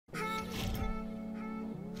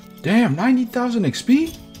Damn, 90,000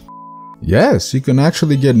 XP? Yes, you can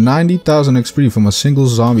actually get 90,000 XP from a single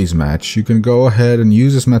zombies match. You can go ahead and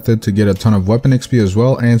use this method to get a ton of weapon XP as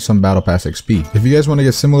well and some battle pass XP. If you guys want to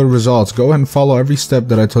get similar results, go ahead and follow every step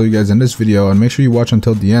that I told you guys in this video and make sure you watch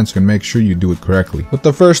until the end so you can make sure you do it correctly. But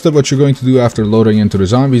the first step, what you're going to do after loading into the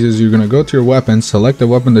zombies is you're going to go to your weapon, select the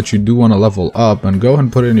weapon that you do want to level up, and go ahead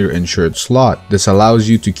and put it in your insured slot. This allows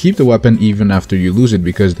you to keep the weapon even after you lose it,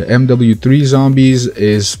 because the MW3 zombies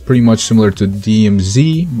is pretty much similar to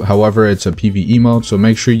DMZ, however it's a PvE mode, so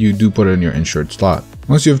make sure you do put it in your insured slot.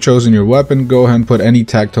 Once you have chosen your weapon, go ahead and put any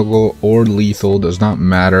tactical or lethal, does not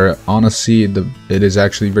matter. Honestly, it is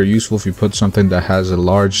actually very useful if you put something that has a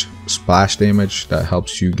large splash damage that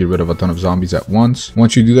helps you get rid of a ton of zombies at once.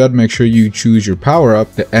 Once you do that, make sure you choose your power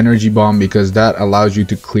up, the energy bomb, because that allows you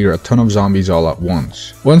to clear a ton of zombies all at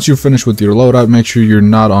once. Once you're finished with your loadout, make sure you're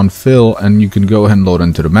not on fill and you can go ahead and load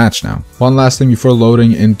into the match now. One last thing before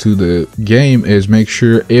loading into the game is make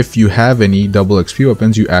sure if you have any double XP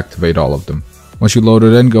weapons, you activate all of them. Once you load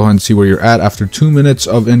it in, go ahead and see where you're at. After 2 minutes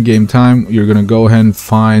of in-game time, you're going to go ahead and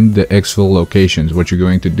find the exfil locations. What you're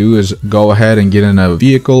going to do is go ahead and get in a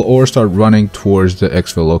vehicle or start running towards the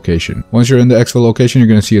exfil location. Once you're in the exfil location, you're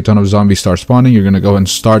going to see a ton of zombies start spawning. You're going to go ahead and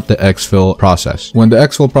start the exfil process. When the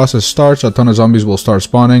exfil process starts, a ton of zombies will start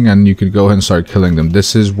spawning and you can go ahead and start killing them.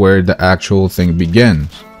 This is where the actual thing begins.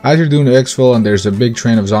 As you're doing the exfil and there's a big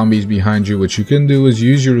train of zombies behind you, what you can do is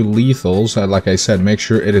use your lethals. Like I said, make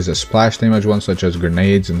sure it is a splash damage one, such as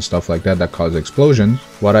grenades and stuff like that cause explosions.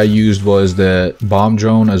 What I used was the bomb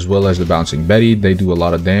drone as well as the bouncing Betty. They do a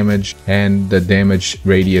lot of damage and the damage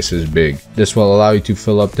radius is big. This will allow you to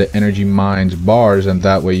fill up the energy mines bars, and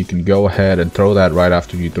that way you can go ahead and throw that right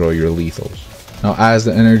after you throw your lethals. Now, as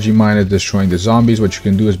the energy mine is destroying the zombies, what you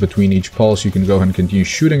can do is between each pulse, you can go ahead and continue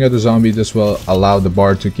shooting at the zombie. This will allow the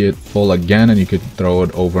bar to get full again, and you can throw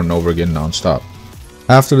it over and over again non-stop.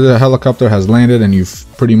 After the helicopter has landed and you've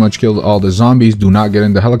pretty much killed all the zombies, do not get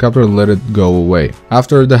in the helicopter, let it go away.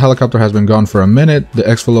 After the helicopter has been gone for a minute, the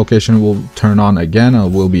exfil location will turn on again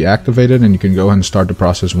and will be activated, and you can go ahead and start the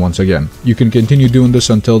process once again. You can continue doing this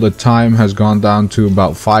until the time has gone down to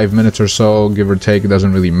about 5 minutes or so, give or take, it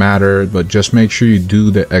doesn't really matter, but just make sure you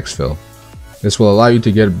do the exfil. This will allow you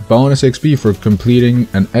to get bonus XP for completing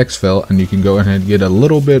an exfil, and you can go ahead and get a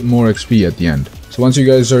little bit more XP at the end. So once you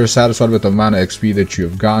guys are satisfied with the amount of XP that you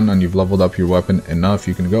have gotten and you've leveled up your weapon enough,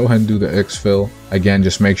 you can go ahead and do the exfil. Again,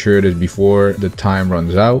 just make sure it is before the time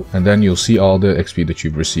runs out, and then you'll see all the XP that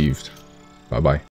you've received. Bye bye.